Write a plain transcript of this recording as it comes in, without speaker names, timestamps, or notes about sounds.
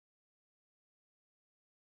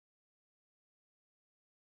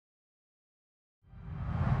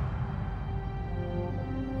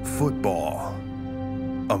Football,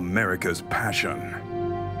 America's passion,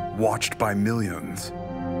 watched by millions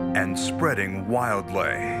and spreading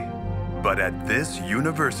wildly. But at this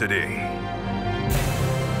university,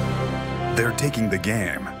 they're taking the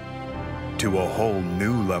game to a whole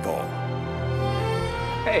new level.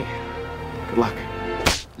 Hey, good luck.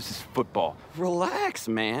 This is football. Relax,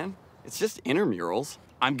 man. It's just intramurals.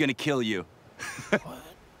 I'm gonna kill you.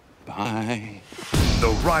 Bye. The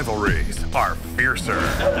rivalries are fiercer.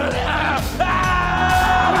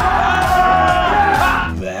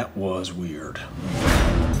 That was weird.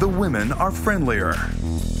 The women are friendlier.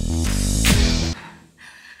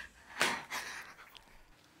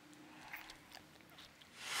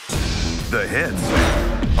 The hits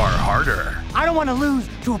are harder. I don't want to lose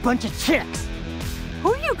to a bunch of chicks.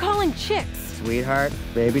 Who are you calling chicks? Sweetheart,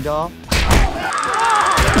 baby doll.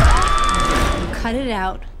 Cut it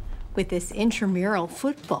out with this intramural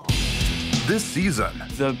football. This season,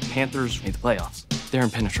 The Panthers made the playoffs. They're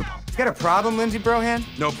impenetrable. Got a problem, Lindsey Brohan?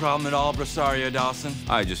 No problem at all, Brasario Dawson.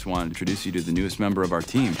 I just want to introduce you to the newest member of our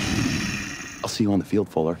team. I'll see you on the field,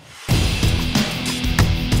 Fuller.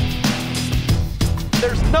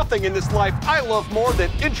 There's nothing in this life I love more than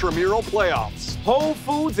intramural playoffs. Whole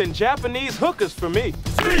Foods and Japanese hookers for me.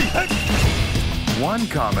 one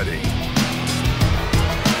comedy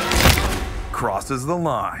crosses the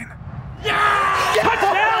line.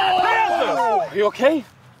 Are you okay?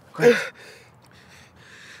 I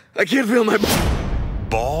can't feel my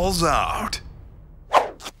balls out.